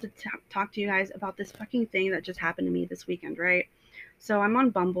I'm about to talk to you guys about this fucking thing that just happened to me this weekend, right? So I'm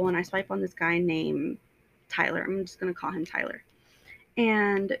on Bumble and I swipe on this guy named Tyler. I'm just gonna call him Tyler.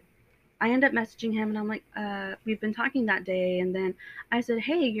 And I end up messaging him and I'm like, we've been talking that day. And then I said,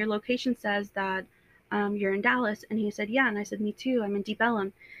 hey, your location says that you're in Dallas. And he said, yeah. And I said, me too. I'm in Deep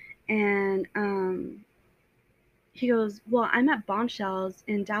Ellum. And he goes, well, I'm at Bombshells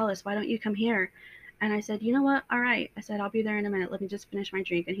in Dallas. Why don't you come here? And I said, you know what? All right. I said, I'll be there in a minute. Let me just finish my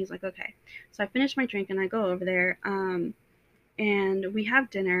drink. And he's like, okay. So I finish my drink and I go over there. And we have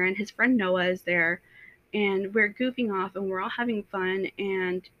dinner, and his friend Noah is there. And we're goofing off and we're all having fun.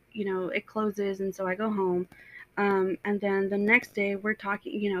 And, you know, it closes. And so I go home. And then the next day we're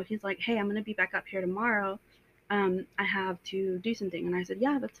talking, you know, he's like, hey, I'm going to be back up here tomorrow. I have to do something. And I said,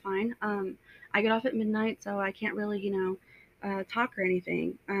 yeah, that's fine. I get off at midnight, so I can't really, you know, talk or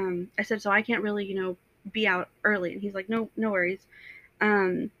anything. I said, so I can't really, you know, be out early. And he's like, no, no worries.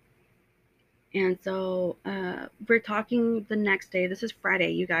 Um, and so we're talking the next day. This is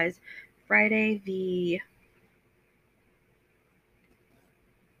Friday, you guys. I'm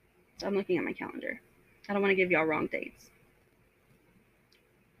looking at my calendar. I don't want to give y'all wrong dates.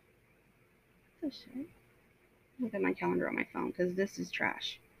 Oh, shit. Look at my calendar on my phone because this is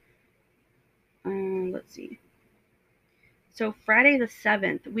trash. Let's see. So Friday the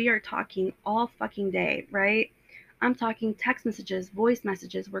 7th, we are talking all fucking day, right? I'm talking text messages, voice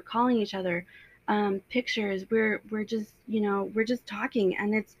messages. We're calling each other, pictures. We're just, you know, we're just talking,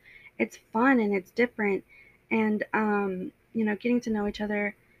 and it's fun and it's different, and you know, getting to know each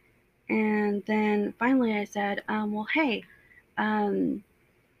other. And then finally, I said, well, hey,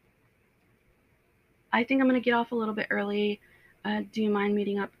 I think I'm gonna get off a little bit early. Do you mind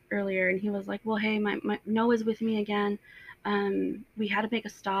meeting up earlier? And he was like, well, hey, my Noah's with me again. We had to make a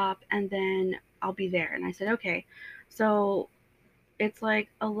stop, and then I'll be there. And I said, okay. So it's like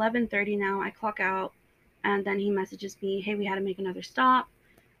 11:30 now. I clock out, and then he messages me, "Hey, we had to make another stop."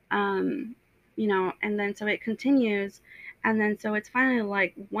 Um, and then so it continues, and then so it's finally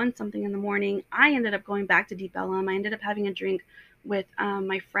like one something in the morning. I ended up going back to Deep Ellum. I ended up having a drink with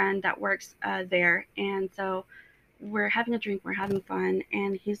my friend that works there, and so we're having a drink, we're having fun,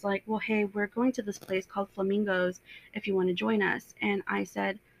 and he's like, "Well, hey, we're going to this place called Flamingos if you want to join us." And I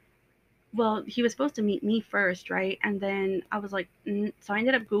said, well, he was supposed to meet me first, right? And then I was like, so I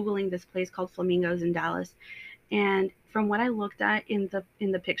ended up Googling this place called Flamingos in Dallas. And from what I looked at in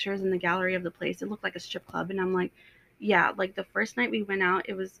the pictures in the gallery of the place, it looked like a strip club. And I'm like, yeah, like the first night we went out,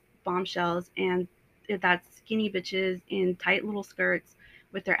 it was bombshells and that's skinny bitches in tight little skirts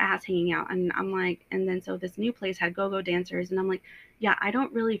with their ass hanging out. And I'm like, and then so this new place had go-go dancers, and I'm like, yeah, I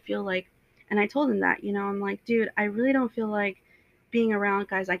don't really feel like. And I told him that, I'm like, dude, I really don't feel like being around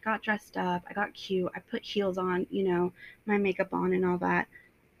guys. I got dressed up, I got cute, I put heels on, my makeup on and all that.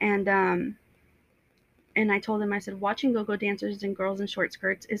 And I told him, I said, watching go-go dancers and girls in short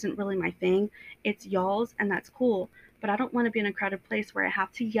skirts isn't really my thing. It's y'all's, and that's cool. But I don't want to be in a crowded place where I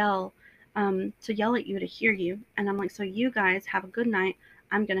have to yell at you to hear you. And I'm like, so you guys have a good night.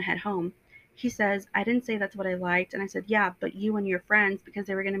 I'm gonna head home. He says, I didn't say that's what I liked. And I said, yeah, but you and your friends, because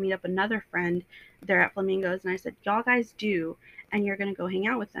they were gonna meet up another friend there at Flamingos. And I said, y'all guys do, and you're gonna go hang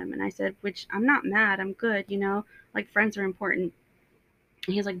out with them. And I said, which I'm not mad. I'm good. Like friends are important.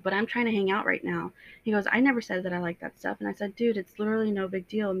 And he's like, but I'm trying to hang out right now. He goes, I never said that I like that stuff. And I said, dude, it's literally no big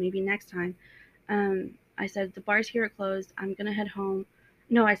deal. Maybe next time. I said, the bars here are closed. I'm going to head home.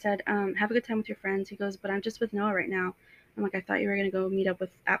 No, I said, have a good time with your friends. He goes, but I'm just with Noah right now. I'm like, I thought you were going to go meet up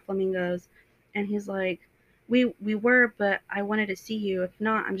at Flamingos. And he's like, we were, but I wanted to see you. If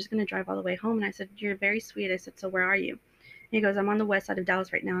not, I'm just going to drive all the way home. And I said, you're very sweet. I said, so where are you? And he goes, I'm on the west side of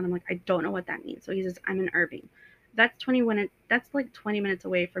Dallas right now. And I'm like, I don't know what that means. So he says, I'm in Irving. That's like 20 minutes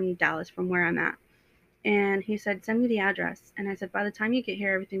away from Dallas from where I'm at. And he said, send me the address. And I said, by the time you get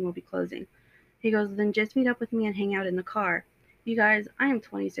here, everything will be closing. He goes, then just meet up with me and hang out in the car. You guys, I am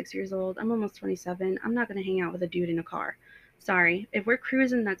 26 years old. I'm almost 27. I'm not going to hang out with a dude in a car. Sorry. If we're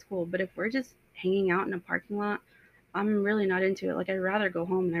cruising, that's cool. But if we're just hanging out in a parking lot, I'm really not into it. Like, I'd rather go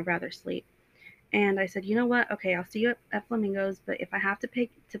home and I'd rather sleep. And I said, you know what? Okay, I'll see you at Flamingos. But if I have to pay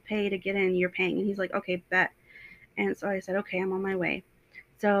to get in, you're paying. And he's like, okay, bet. And so I said, okay, I'm on my way.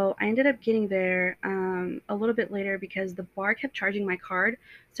 So I ended up getting there a little bit later because the bar kept charging my card.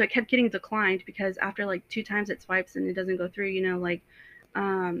 So it kept getting declined because after like 2 times it swipes and it doesn't go through,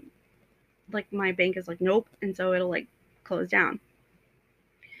 um, like my bank is like, nope. And so it'll like close down.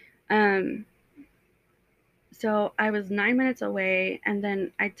 Um, so I was 9 minutes away, and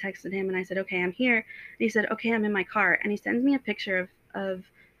then I texted him and I said, okay, I'm here. And he said, okay, I'm in my car. And he sends me a picture of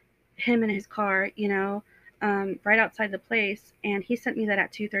him in his car, right outside the place, and he sent me that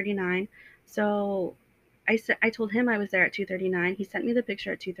at 2:39. So I told him I was there at 2:39. He sent me the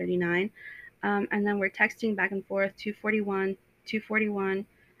picture at 2:39, and then we're texting back and forth 2:41, 2:41.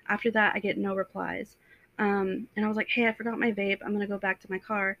 After that, I get no replies, and I was like, hey, I forgot my vape. I'm gonna go back to my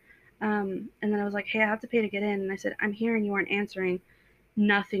car, and then I was like, hey, I have to pay to get in, and I said, I'm here, and you aren't answering.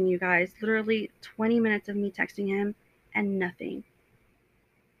 Nothing, you guys. Literally 20 minutes of me texting him, and nothing.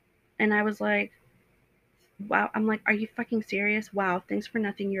 And I was like, wow. I'm like, are you fucking serious? Wow, thanks for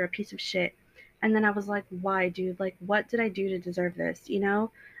nothing. You're a piece of shit. And then I was like, why, dude? Like, what did I do to deserve this? And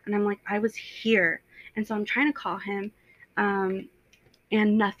I'm like, I was here. And so I'm trying to call him, um,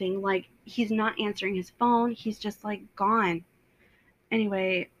 and nothing. Like, he's not answering his phone. He's just like gone.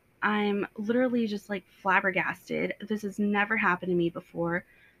 Anyway, I'm literally just like flabbergasted. This has never happened to me before.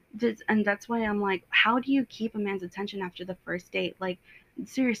 And that's why I'm like, how do you keep a man's attention after the first date? Like,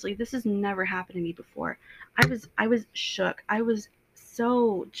 seriously, this has never happened to me before. I was shook. I was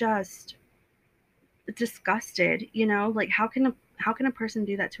so just disgusted, like how can a person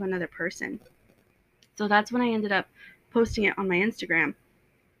do that to another person? So that's when I ended up posting it on my Instagram.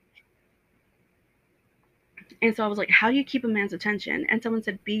 And so I was like, how do you keep a man's attention? And someone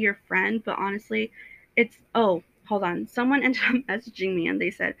said, be your friend. But honestly, oh, hold on. Someone ended up messaging me and they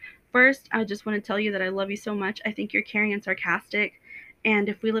said, first, I just want to tell you that I love you so much. I think you're caring and sarcastic. And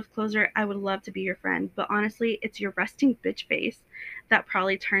if we live closer, I would love to be your friend. But honestly, it's your resting bitch face that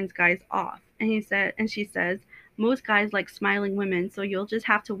probably turns guys off. And she says, most guys like smiling women. So you'll just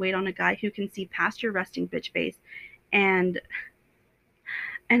have to wait on a guy who can see past your resting bitch face. And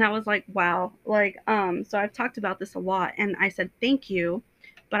and I was like, wow, like, so I've talked about this a lot, and I said, thank you,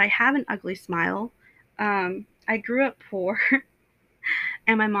 but I have an ugly smile. I grew up poor,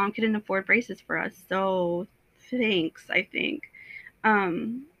 and my mom couldn't afford braces for us, so thanks, I think.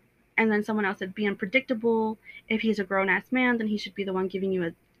 Um, And then someone else said, be unpredictable. If he's a grown-ass man, then he should be the one giving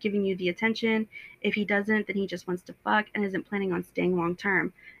you the attention. If he doesn't, then he just wants to fuck and isn't planning on staying long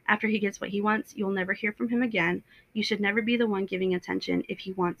term. After he gets what he wants, you'll never hear from him again. You should never be the one giving attention if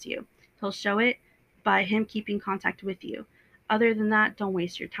he wants you. He'll show it by him keeping contact with you. Other than that, don't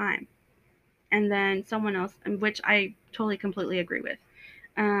waste your time. And then someone else, which I totally completely agree with.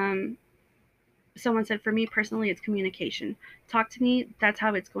 Someone said, for me personally, it's communication. Talk to me, that's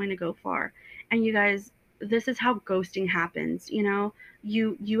how it's going to go far. And you guys, this is how ghosting happens. You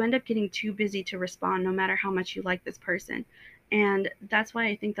end up getting too busy to respond no matter how much you like this person. And that's why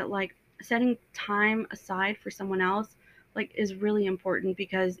I think that, like, setting time aside for someone else, like, is really important,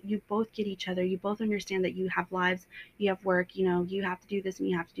 because you both get each other. You both understand that you have lives, you have work, you have to do this and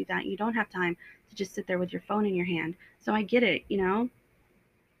you have to do that. You don't have time to just sit there with your phone in your hand. So I get it.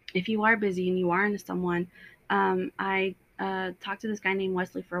 If you are busy and you are into someone, I talked to this guy named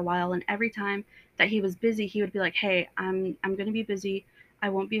Wesley for a while, and every time that he was busy, he would be like, hey, I'm going to be busy. I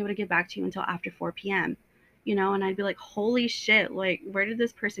won't be able to get back to you until after 4 p.m. And I'd be like, holy shit, like, where did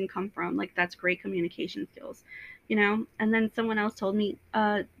this person come from? Like, that's great communication skills. And then someone else told me,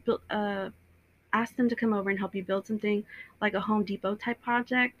 ask them to come over and help you build something like a Home Depot type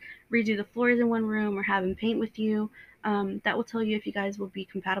project, redo the floors in one room, or have them paint with you. That will tell you if you guys will be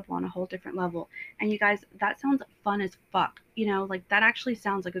compatible on a whole different level. And you guys, that sounds fun as fuck. Like, that actually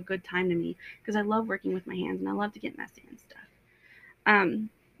sounds like a good time to me, because I love working with my hands and I love to get messy and stuff.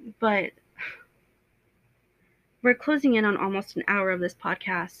 But we're closing in on almost an hour of this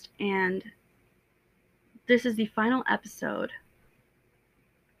podcast, and this is the final episode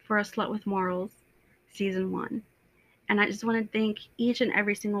for A Slut with Morals Season 1. And I just want to thank each and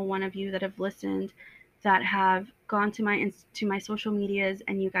every single one of you that have listened, that have gone to my social medias,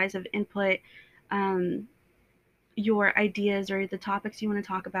 and you guys have input your ideas or the topics you want to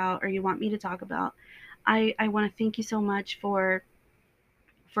talk about or you want me to talk about. I want to thank you so much for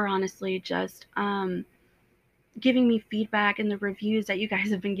honestly just giving me feedback, and the reviews that you guys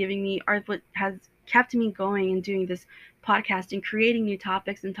have been giving me are what has kept me going and doing this podcast and creating new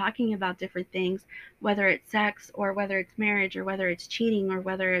topics and talking about different things, whether it's sex or whether it's marriage or whether it's cheating or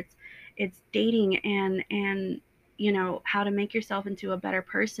whether it's dating and how to make yourself into a better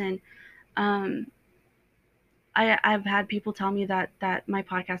person. I've had people tell me that my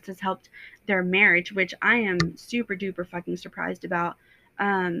podcast has helped their marriage, which I am super duper fucking surprised about,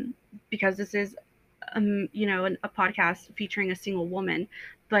 because this is a podcast featuring a single woman,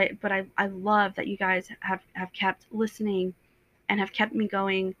 but I love that you guys have kept listening and have kept me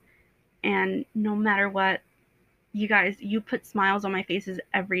going. And no matter what, you guys, you put smiles on my faces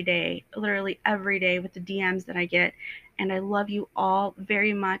every day, literally every day, with the DMs that I get, and I love you all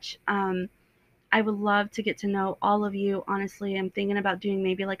very much. I would love to get to know all of you. Honestly, I'm thinking about doing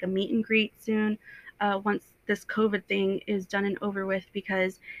maybe like a meet and greet soon, once this COVID thing is done and over with,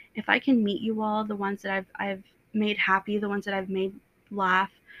 because if I can meet you all, the ones that I've made happy, the ones that I've made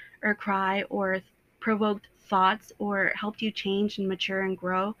laugh or cry or provoked thoughts or helped you change and mature and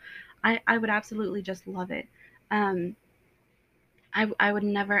grow, I would absolutely just love it. I would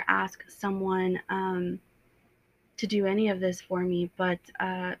never ask someone to do any of this for me, but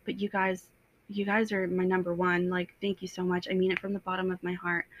you guys are my number one. Like, thank you so much. I mean it from the bottom of my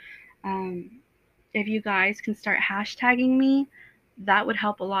heart. If you guys can start hashtagging me, that would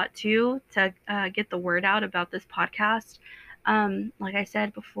help a lot too, to get the word out about this podcast. Like I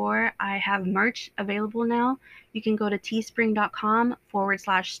said before, I have merch available now. You can go to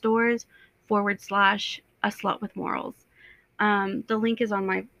teespring.com/stores/A Slut with Morals. The link is on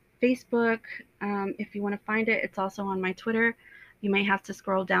my Facebook. If you want to find it, it's also on my Twitter. You may have to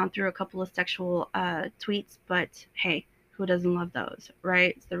scroll down through a couple of sexual tweets, but hey, who doesn't love those,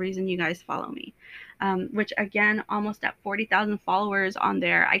 right? It's the reason you guys follow me. Which, again, almost at 40,000 followers on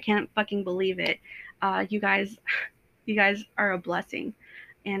there. I can't fucking believe it. You guys are a blessing,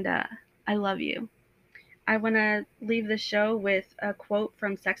 and I love you. I want to leave the show with a quote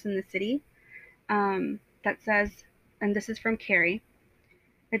from Sex and the City that says, and this is from Carrie.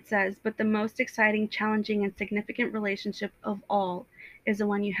 It says, "But the most exciting, challenging, and significant relationship of all is the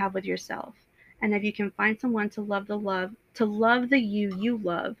one you have with yourself. And if you can find someone to love the you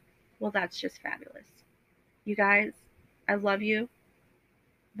love, well, that's just fabulous." You guys, I love you.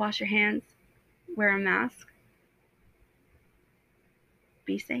 Wash your hands. Wear a mask.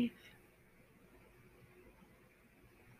 Be safe.